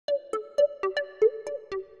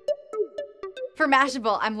For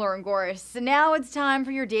Mashable, I'm Lauren Goris. Now it's time for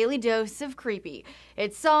your daily dose of creepy.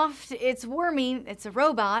 It's soft, it's wormy, it's a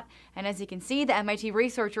robot, and as you can see, the MIT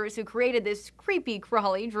researchers who created this creepy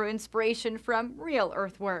crawly drew inspiration from real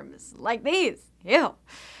earthworms, like these. Ew.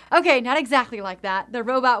 Okay, not exactly like that. The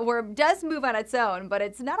robot worm does move on its own, but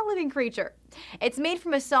it's not a living creature. It's made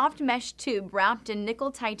from a soft mesh tube wrapped in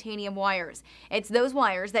nickel titanium wires. It's those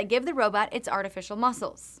wires that give the robot its artificial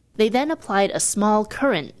muscles. They then applied a small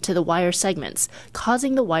current to the wire segments,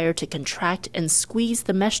 causing the wire to contract and squeeze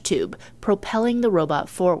the mesh tube, propelling the robot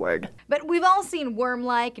forward. But we've all seen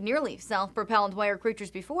worm-like, nearly self-propelled wire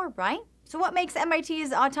creatures before, right? So what makes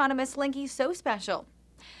MIT's autonomous Slinky so special?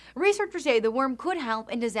 Researchers say the worm could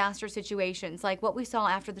help in disaster situations like what we saw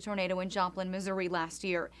after the tornado in Joplin, Missouri last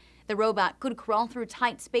year. The robot could crawl through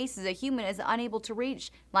tight spaces a human is unable to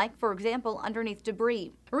reach, like, for example, underneath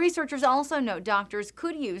debris. Researchers also note doctors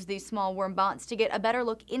could use these small worm bots to get a better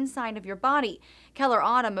look inside of your body. Keller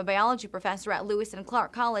Autumn, a biology professor at Lewis and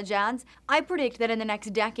Clark College, adds, "I predict that in the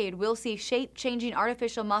next decade we'll see shape-changing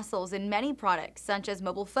artificial muscles in many products, such as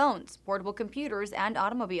mobile phones, portable computers, and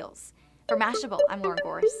automobiles." For Mashable, I'm Lauren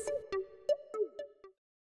Goris.